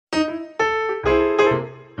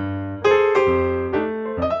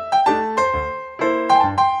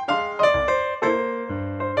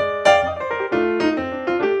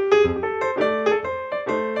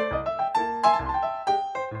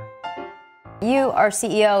You are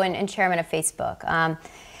CEO and chairman of Facebook.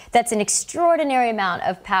 That's an extraordinary amount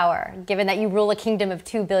of power, given that you rule a kingdom of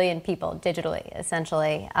 2 billion people digitally,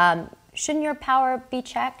 essentially. Shouldn't your power be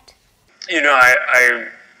checked? You know, I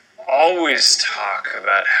always talk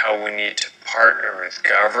about how we need to partner with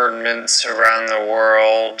governments around the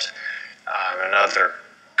world and other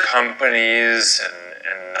companies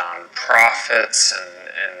and nonprofits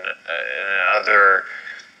and other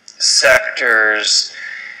sectors.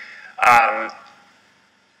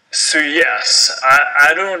 So yes,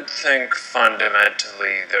 I don't think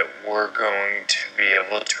fundamentally that we're going to be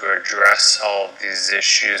able to address all of these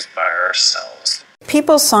issues by ourselves.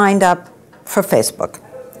 People signed up for Facebook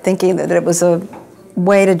thinking that it was a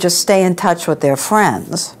way to just stay in touch with their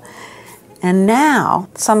friends. And now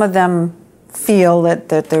some of them feel that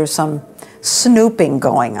there's some snooping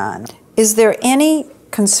going on. Is there any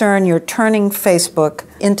concern you're turning Facebook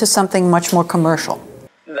into something much more commercial?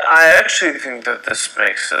 I actually think that this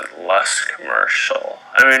makes it less commercial.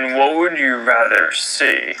 I mean, what would you rather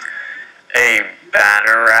see? A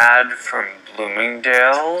banner ad from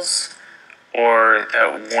Bloomingdale's, or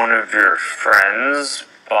that one of your friends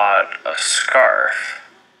bought a scarf?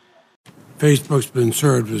 Facebook's been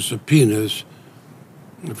served with subpoenas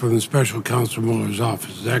from the special counsel Mueller's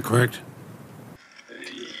office. Is that correct?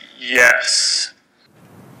 Yes.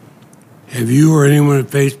 Have you or anyone at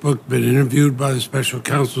Facebook been interviewed by the special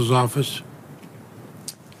counsel's office?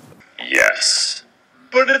 Yes.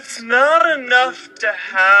 But it's not enough to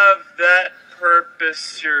have that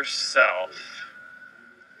purpose yourself.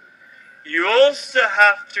 You also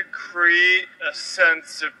have to create a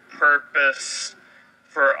sense of purpose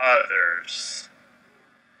for others.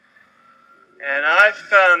 And I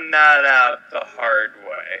found that out the hard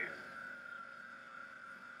way.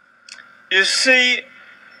 You see,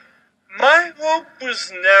 my hope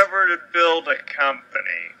was never to build a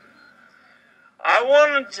company. I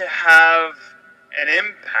wanted to have an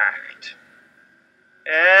impact.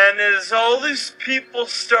 And as all these people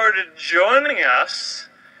started joining us,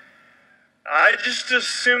 I just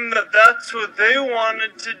assumed that that's what they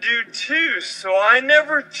wanted to do too. So I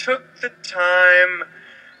never took the time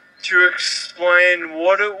to explain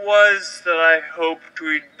what it was that I hoped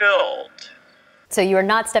we'd build. So you are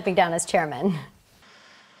not stepping down as chairman?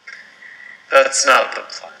 That's not the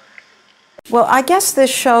plan. Well, I guess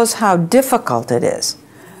this shows how difficult it is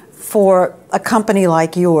for a company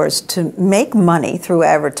like yours to make money through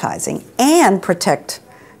advertising and protect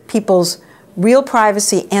people's real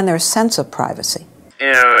privacy and their sense of privacy.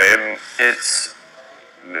 You know, it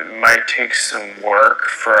might take some work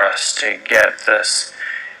for us to get this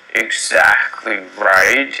exactly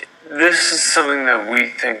right. This is something that we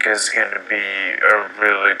think is going to be a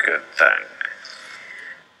really good thing.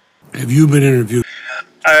 Have you been interviewed?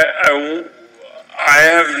 I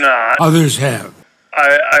have not. Others have.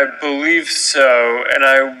 I believe so, and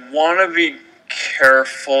I want to be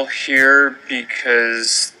careful here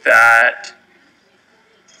because that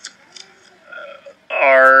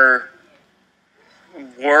our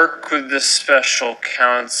work with the special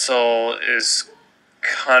counsel is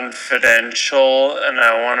confidential, and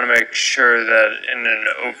I want to make sure that in an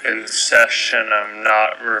open session I'm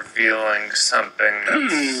not revealing something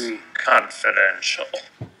that's confidential.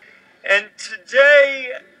 And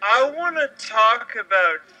today I want to talk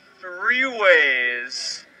about 3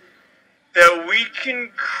 ways that we can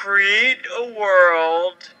create a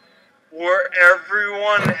world where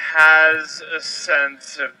everyone has a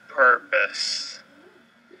sense of purpose.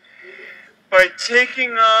 By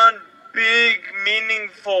taking on big,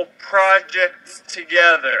 meaningful projects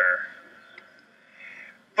together.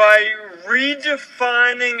 By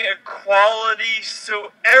redefining equality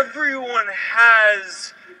so everyone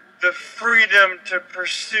has the freedom to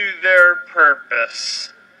pursue their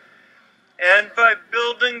purpose. And by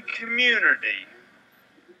building community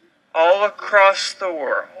all across the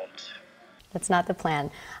world. That's not the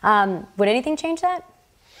plan. Would anything change that?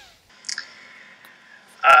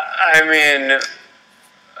 I mean,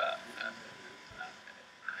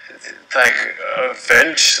 like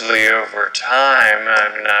eventually over time,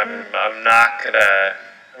 I'm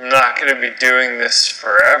not gonna be doing this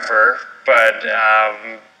forever, but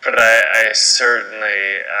I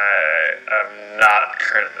certainly I'm not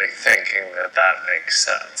currently thinking that makes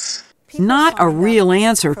sense. Not a real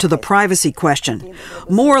answer to the privacy question,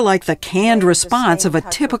 more like the canned response of a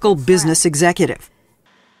typical business executive.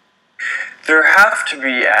 There have to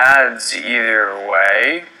be ads either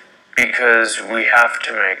way because we have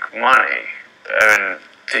to make money. I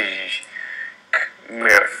mean,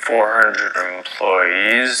 we have 400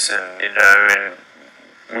 employees, and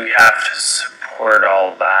we have to support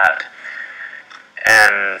all that.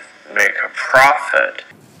 And make a profit.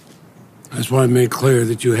 That's why I made clear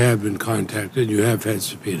that you have been contacted, you have had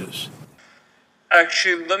subpoenas.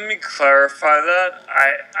 Actually, let me clarify that.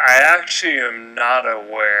 I actually am not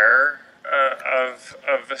aware of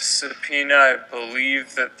a subpoena. I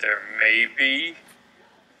believe that there may be,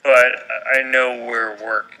 but I know we're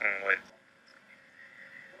working with.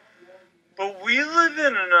 But we live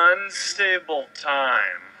in an unstable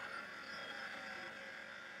time.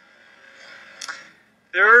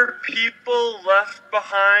 There are people left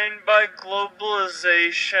behind by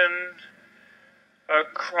globalization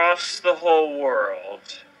across the whole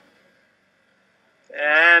world.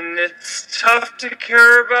 And it's tough to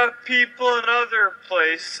care about people in other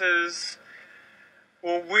places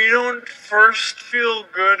when we don't first feel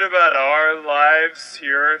good about our lives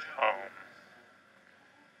here at home.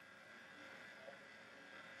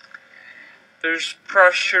 There's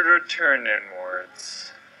pressure to turn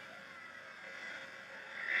inwards.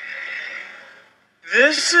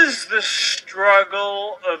 This is the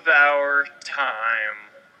struggle of our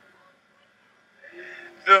time.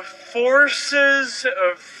 The forces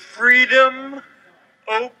of freedom,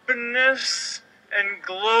 openness, and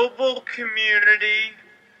global community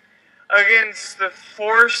against the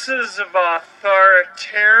forces of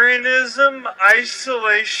authoritarianism,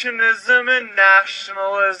 isolationism, and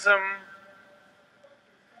nationalism.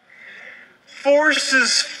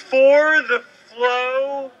 Forces for the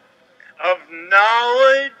flow of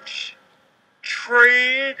knowledge,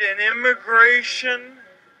 trade, and immigration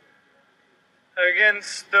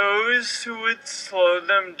against those who would slow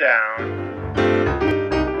them down.